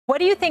What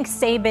do you think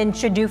Saban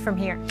should do from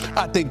here?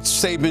 I think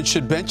Saban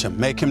should bench him,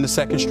 make him the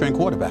second-string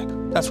quarterback.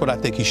 That's what I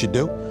think he should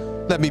do.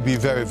 Let me be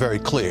very, very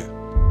clear.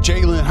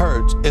 Jalen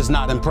Hurts is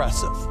not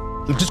impressive.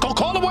 I'm just going to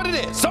call it what it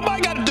is.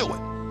 Somebody got to do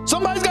it.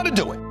 Somebody's got to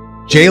do it.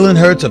 Jalen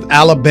Hurts of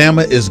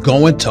Alabama is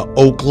going to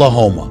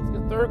Oklahoma.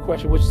 The third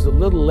question, which is a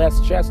little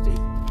less chesty,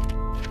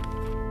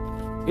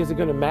 is it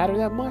going to matter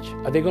that much?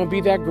 Are they going to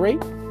be that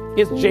great?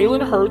 Is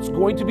Jalen Hurts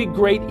going to be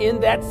great in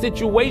that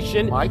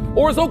situation? Mike?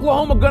 Or is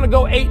Oklahoma going to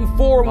go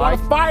 8-4 and want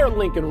to fire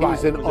Lincoln Riley?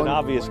 It's an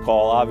obvious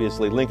call,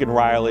 obviously. Lincoln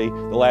Riley,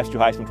 the last two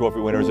Heisman Trophy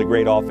winners, a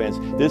great offense.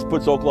 This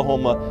puts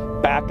Oklahoma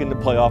back in the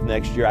playoff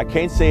next year. I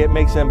can't say it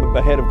makes them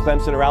ahead of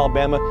Clemson or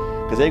Alabama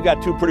because they've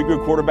got two pretty good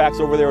quarterbacks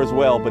over there as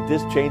well, but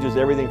this changes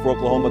everything for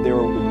Oklahoma. They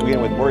were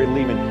beginning with Murray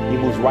Lehman. He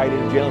moves right in.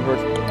 Jalen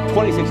Hurts,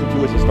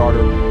 26-2 as a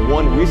starter.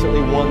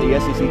 Recently won the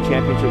SEC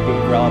championship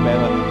game for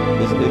Alabama.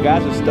 The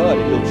guy's a stud,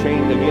 and he'll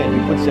change again.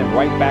 He puts them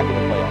right back in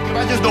the playoffs.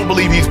 I just don't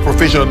believe he's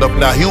proficient enough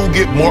now. He'll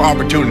get more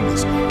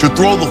opportunities to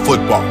throw the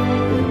football.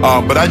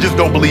 But I just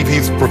don't believe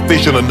he's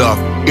proficient enough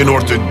in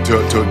order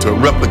to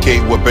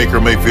replicate what Baker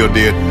Mayfield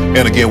did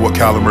and, again, what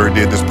Kyler Murray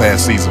did this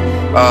past season.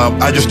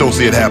 I just don't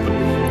see it happen.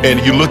 And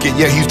you look at,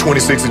 he's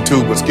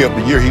 26-2, but Skip,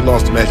 the year he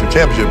lost the national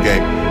championship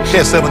game, he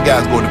had 7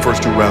 guys go in the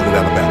first 2 rounds at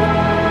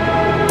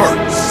Alabama.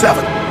 First,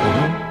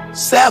 7.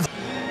 7.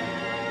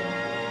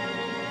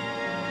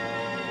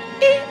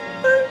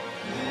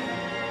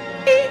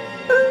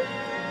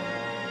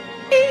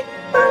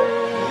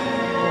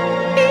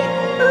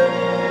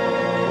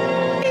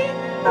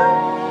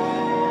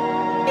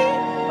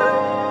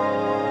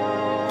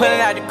 Pulling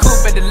out the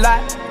coupe at the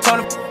lot, told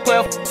him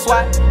 12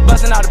 swat,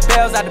 busting all the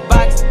bells out the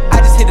box. I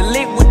just hit a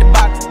lick with the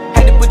box,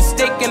 had to put the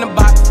stick in the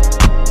box.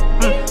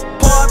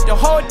 Pour up the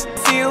whole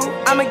field,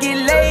 I'ma get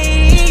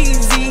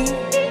lazy.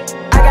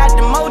 I got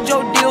the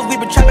mojo deals, we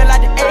been trapping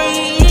like the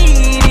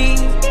 80s.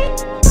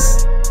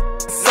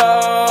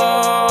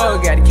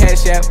 So, got the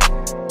cash out,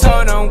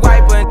 told them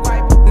wipe it,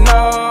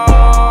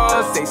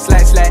 no, say slash.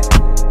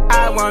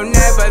 I won't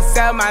never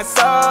sell my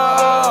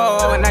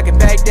soul, and I can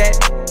back that.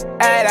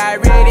 And I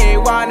really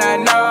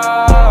wanna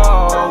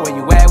know where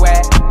you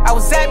at. I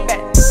was at that,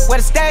 where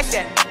the stash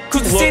at?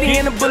 Cruise the city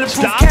in a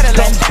bulletproof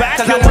Cadillac.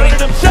 Cause I know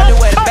you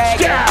where the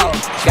bag at.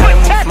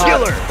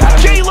 Spectacular!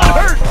 Jalen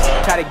Hurts!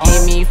 Try to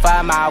give me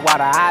 5 mile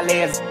water. I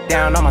lay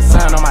down on my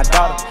son, on my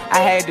daughter. I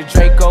had the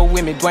Draco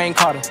with me, Dwayne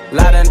Carter. A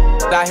lot of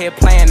out here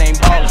playing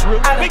ain't ballin'.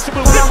 I done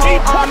put my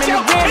whole arm in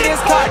the wind, this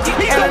car.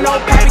 And I know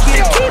baby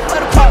get a key for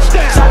the pop.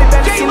 Shawty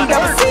better see me,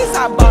 never since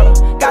I bought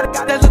her. Got a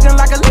guy that looking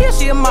like a Leah,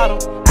 she a model.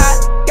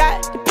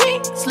 Got the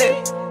pink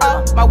slip,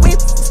 my whip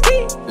is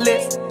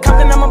keyless.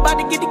 Compton, I'm about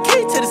to get the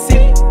key to the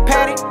city.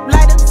 Patty,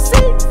 light up the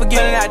seat.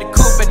 Forgetting out the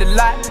coupe at the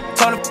lot.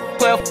 Told him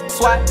 12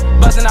 swat,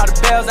 busting all the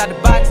bells out the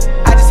box.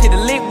 I just hit a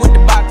lick with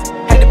the box,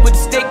 had to put the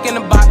stick in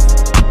the box.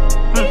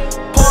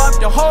 Pour up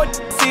the whole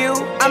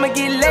field, I'ma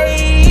get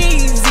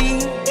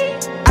lazy.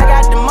 I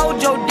got the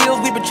mojo deals,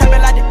 we been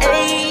trapping like the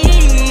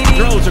 80s.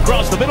 Throws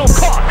across the middle,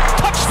 caught.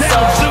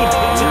 Touchdown, Zoot.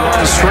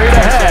 Straight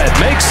ahead,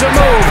 makes a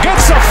move,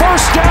 gets a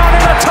first down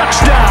and a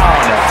touchdown.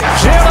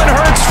 Jalen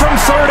Hurts from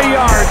 30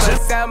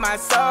 yards. Sell my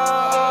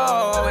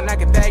soul, and I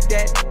can back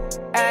that.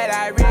 And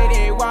I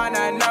really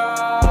wanna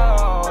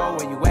know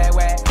where you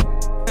at.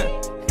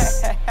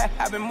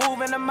 I've been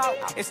moving them out,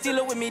 and steal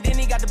it with me, then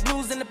he got the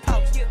blues in the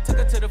pouch. Took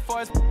her to the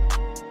forest.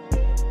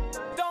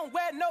 Don't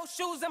wear no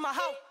shoes in my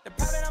house. The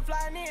private I'm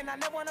flying in, I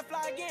never wanna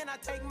fly again. I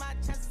take my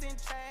chances in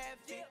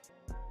traffic.